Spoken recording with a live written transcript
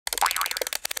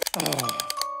Parenting's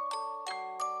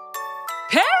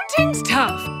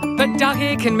tough, but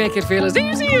Duggie can make it feel as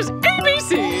easy as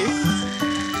ABC.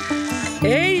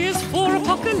 A is for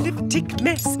apocalyptic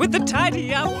mess. With the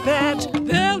tidy up badge,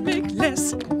 they'll make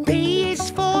less. B is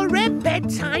for a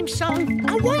bedtime song.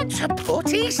 I want to put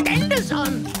EastEnders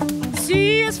on.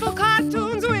 C is for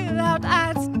cartoons without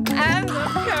ads and a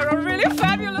pair of really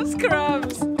fabulous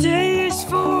crabs. D is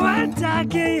for a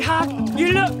Duggie hug.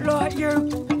 You look like you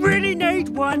really need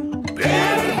one.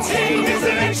 Parenting is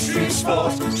an extreme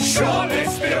sport. Sure,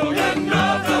 let's build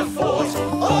another fort.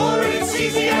 Or it's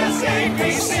easy as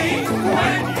ABC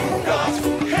when you've got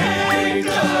Hey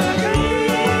Duggie.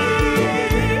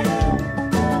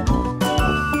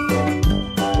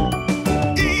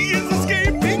 E is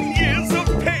escaping years of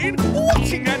pain,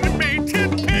 watching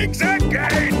animated pigs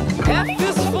again. F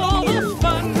is for the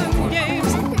fun and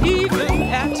games, even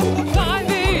at 5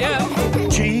 a.m.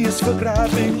 G is for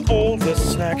grabbing all the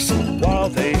snacks while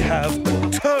they have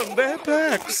turned their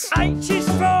backs. H is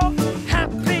for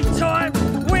happy time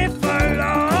with a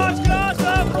large glass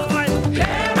of wine.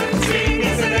 Parenting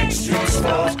is an extreme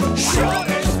sport. Sure,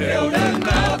 let's build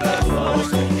another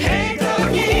fort. Hey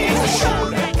Duggie is a show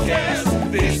that cares.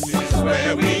 This is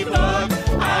where we plug our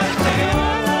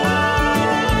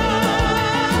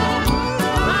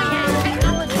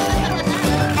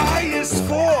I is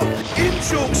for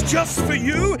in-jokes just for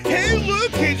you. Hey,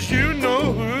 look, it's you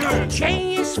know who.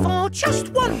 J is for just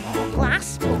one more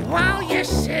glass while you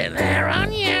sit there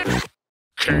on your...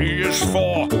 K is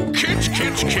for kids,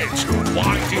 kids, kids.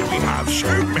 Why did we have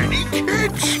so many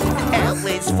kids? L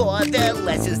is for the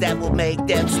lessons that will make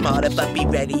them smarter, but be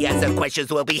ready as the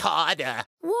questions will be harder.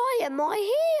 Why am I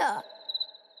here?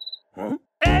 Huh?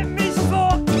 M is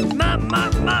for mum,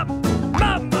 mum, mum.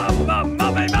 Mum, mum, mum,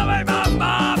 mummy, mummy, mum,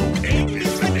 mum. N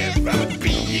is for never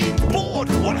being bored.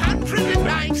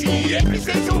 190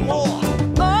 episodes or more.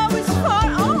 O is for,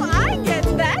 oh, I get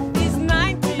that. These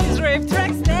 90s rave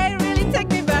tracks, they really take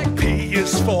me back. P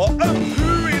is for a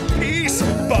poo in peace,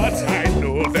 but I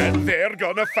know that they're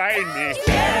gonna find me.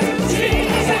 Parenting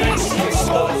is an extreme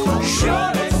sport.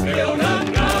 Sure, let's build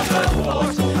another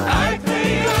fort. I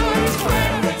play cards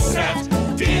where it's at.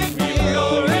 Did we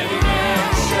already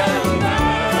mention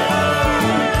that?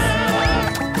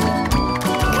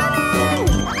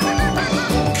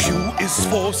 Q is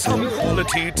for some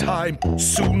quality time.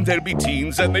 Soon there'll be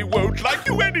teens and they won't like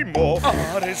you anymore.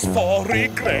 R is for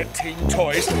regretting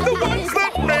toys, the ones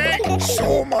that make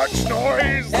so much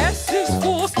noise. S is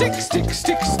for stick, stick,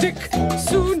 stick, stick.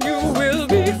 Soon you will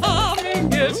be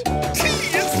harming it. T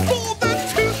is for the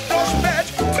toothbrush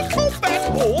badge to combat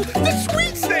all the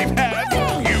sweets they've had.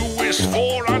 U is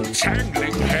for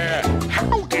untangling hair.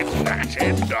 How did that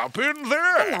end up in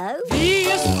there? V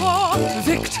is for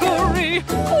victory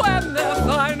when they're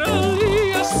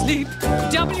finally asleep.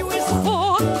 W is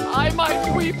for I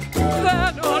might weep,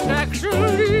 they're not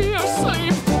actually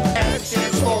asleep. X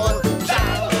is for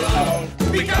down alone,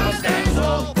 because that's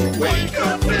all we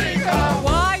could think of.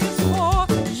 Y is for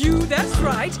you, that's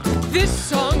right. This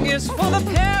song is for the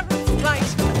parents'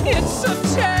 plight. It's a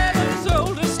tale as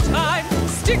old as time.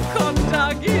 Stick on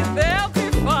Duggie, they'll be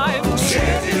fine. Z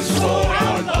is for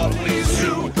our lovely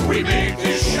zoo. We made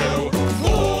this show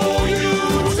for you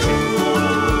too.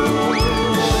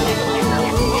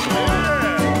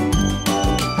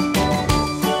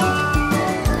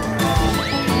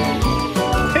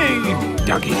 Hey,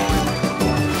 Duggie.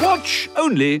 Watch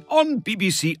only on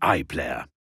BBC iPlayer.